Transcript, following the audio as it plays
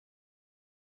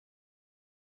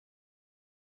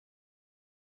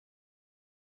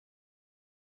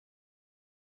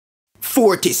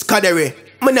Fortis, Kadere.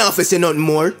 Man not fi say nothing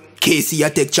more. KC I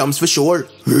take champs for sure.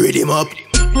 Read him up.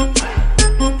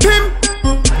 Pim.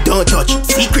 Don't touch.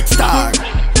 Secretstar.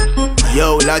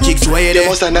 Yo, Logic's where you there? You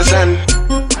must understand.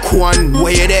 Quan,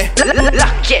 where you there?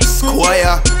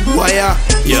 Squiya, Wiya.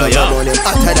 Yo,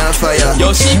 hotter than fire.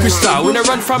 Yo, Secretstar, we no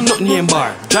run from nothing name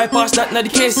bar. Drive past that na the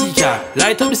KC car.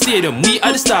 Light up the stadium, we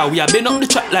are the star. We have been up the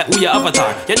track like we are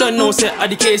Avatar. You don't know, say, are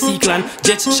the KC clan.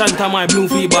 Jets, Shanta, my blue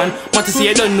free band. Want to say,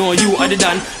 you don't know, you are the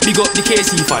Dan. Big up the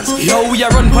KC fans. Yo, we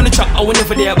are run on the track, I will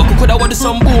never there. But we coulda want the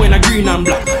sun bow in a green and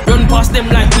black. Run past them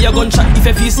like we are gunshot. If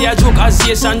you feel say a joke, as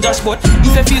Jace and Josh, but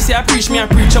if you feel say I preach, me I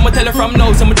preach. I'ma tell you from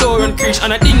now, so my door and preach.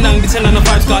 And a ding dong, the 10 and the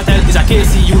 5 cartel is a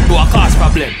KC, you do a cause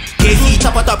problem. KC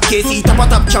top a top, KC top a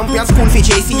top. Champion school for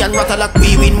JC and Ratalack.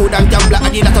 We win more than gambler. I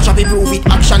did a touch up, prove it.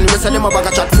 Action, rest of them a bag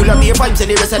of chat. Full of beer vibes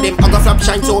and the rest of them. I got flap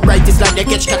shine so bright, it's like they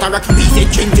catch cataract. We say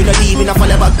drink to the team in a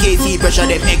fall about KC. Pressure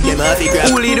them, egg them off,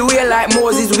 grab. Who lead the way like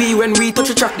Moses, we when we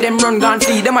touch the track, them run gone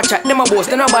flee. Them a chat, them a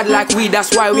boast, them a bad like we.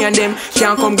 That's why we and them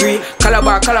can't come green.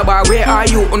 Calabar, where are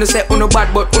you? On the set, on the bad,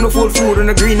 but on the full food, on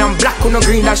the green and black, on the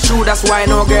green. That's true, that's why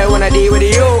no girl wanna day with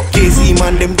you. KC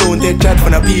man, them don't take chat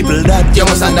from the people that you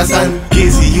must understand.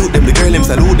 KC youth, them the girl, them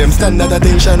salute them. Stand at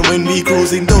attention when we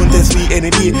cruising. Don't test we any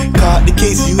day. Caught the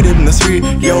KC you, them the street.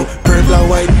 Yo, purple and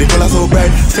white, the color so bright.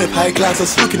 Step high class,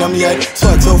 us looking at me eye.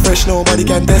 Swag so fresh, nobody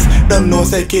can test. Don't know,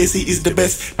 say KC is the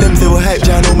best. Them say we hype,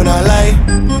 Jah know me not lie.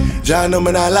 Jah know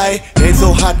me not lie. Head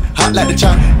so hot, hot like the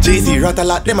chat. JC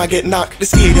Ratalack, them I get knocked. The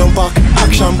stadium pack,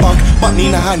 action pack. But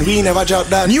in a hand, we never drop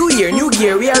that. New year, new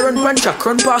gear, we a run pan track.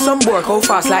 Run past some work, how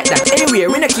fast like that.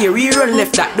 Anywhere, we no care, we run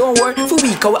left that. Don't worry, for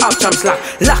week, our have champs slack.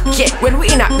 Lock, yeah, when we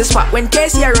in at the spot. When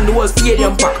KC run the whole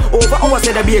stadium pack. Over hours,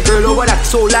 said there be a girl over that.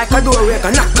 So like a door, we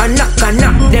can knock and knock and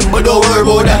knock. Them But don't worry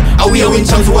about that. And we a win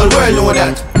champs, the whole world know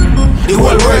that. The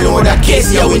whole world know that.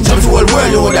 KC a win champs, the whole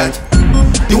world know that.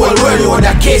 The whole world know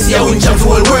that. KC a win champs, the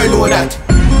whole world know that.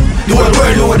 The whole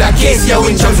world know that. KC a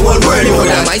win champs, the whole world know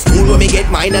that. My school where me get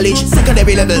my knowledge.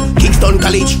 Secondary level, Kingston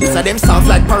College. So them soft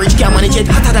like porridge, can't manage it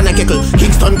hotter than a kettle.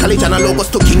 Kingston College and a logos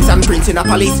to kings and prince in a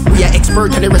palace. We are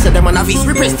expert and the rest of them are novice.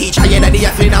 We prestige higher than the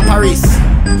athlete in Paris.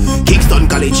 Kingston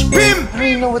College. Bim! I don't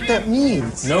even know what that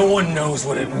means. No one knows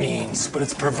what it means, but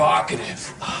it's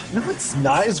provocative. No, it's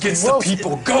not. It Gets the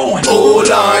people going. Oh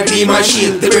Lord, be my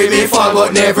shield. The brave may fall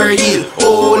but never yield.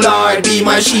 Oh Lord, be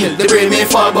my shield. The brave may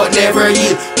fall but never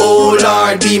yield. Oh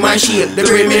Lord, be my shield. The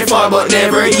brave may fall but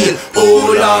never yield.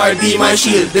 Oh Lord, be my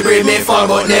shield. The brave may fall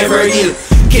but never yield.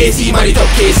 KC man it up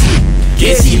KC.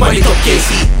 KC man it up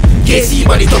KC. KC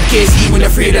man it up KC. When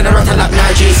afraid and a Ratalack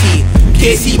nor JC.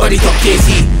 KC body top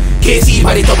KC. KC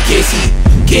body top KC.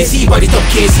 KC body top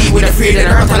KC. When afraid and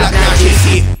a Ratalack nor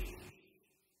JC.